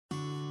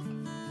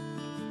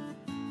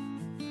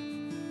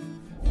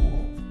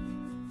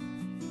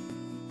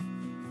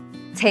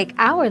Take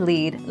our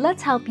lead,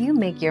 let's help you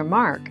make your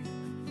mark.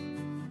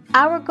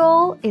 Our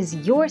goal is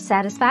your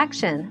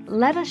satisfaction.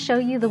 Let us show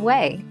you the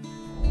way.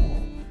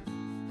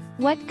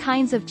 What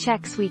kinds of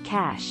checks we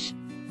cash?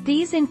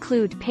 These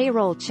include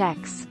payroll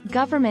checks,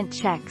 government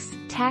checks,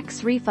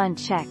 tax refund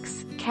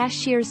checks,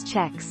 cashier's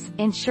checks,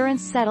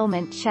 insurance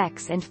settlement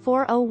checks, and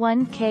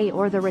 401k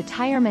or the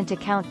retirement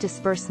account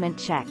disbursement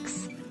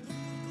checks.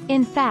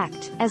 In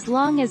fact, as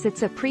long as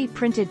it's a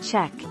pre-printed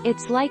check,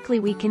 it's likely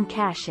we can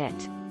cash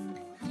it.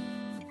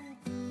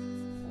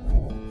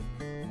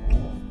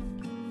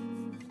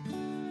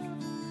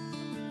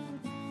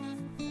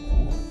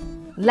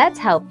 Let's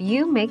help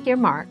you make your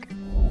mark.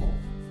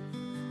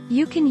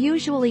 You can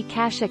usually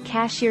cash a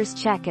cashier's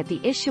check at the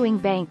issuing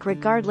bank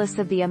regardless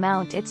of the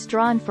amount it's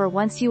drawn for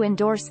once you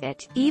endorse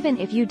it, even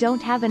if you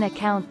don't have an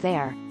account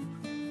there.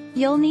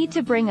 You'll need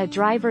to bring a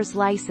driver's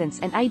license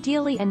and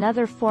ideally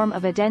another form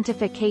of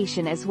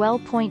identification as well.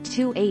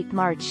 28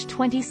 March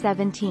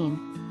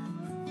 2017.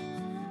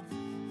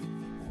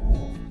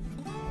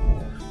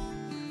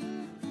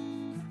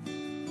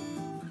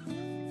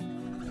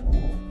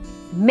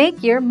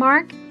 Make your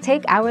mark,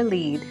 take our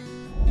lead.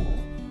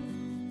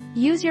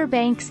 Use your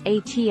bank's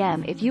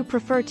ATM if you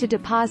prefer to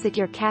deposit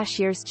your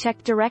cashier's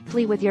check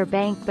directly with your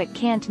bank but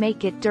can't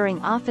make it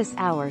during office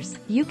hours.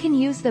 You can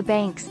use the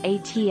bank's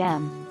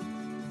ATM.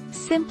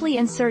 Simply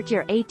insert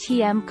your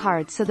ATM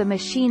card so the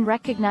machine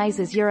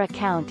recognizes your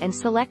account and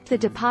select the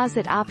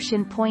deposit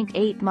option.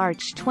 8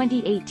 March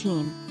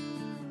 2018.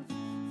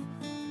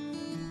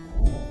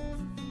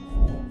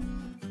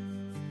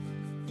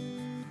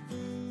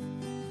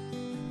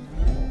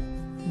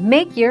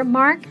 Make your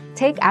mark,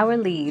 take our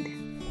lead.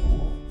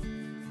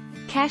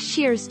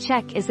 Cashier's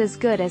check is as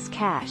good as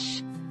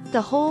cash.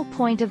 The whole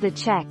point of the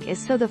check is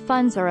so the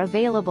funds are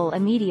available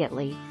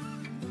immediately.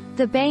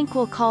 The bank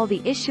will call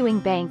the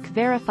issuing bank,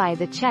 verify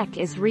the check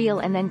is real,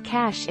 and then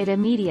cash it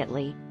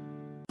immediately.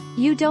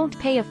 You don't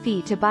pay a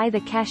fee to buy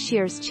the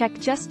cashier's check,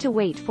 just to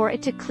wait for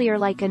it to clear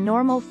like a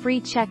normal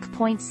free check.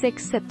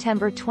 6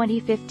 September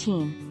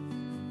 2015.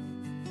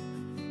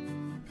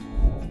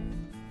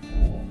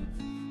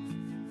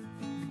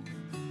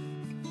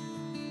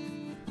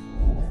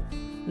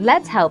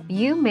 Let's help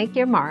you make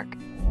your mark.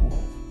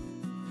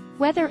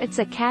 Whether it's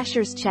a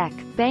cashier's check,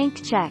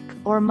 bank check,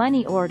 or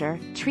money order,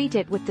 treat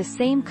it with the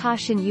same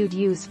caution you'd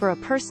use for a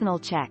personal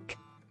check.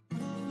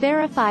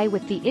 Verify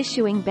with the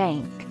issuing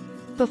bank.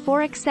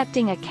 Before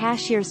accepting a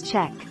cashier's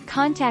check,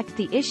 contact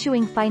the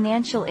issuing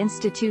financial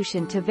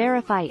institution to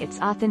verify its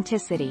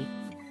authenticity.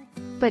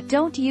 But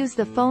don't use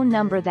the phone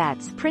number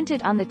that's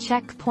printed on the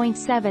check.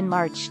 7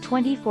 March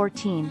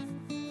 2014.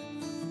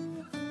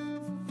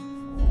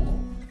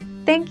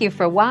 Thank you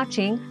for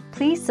watching.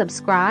 Please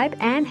subscribe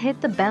and hit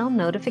the bell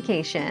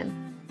notification.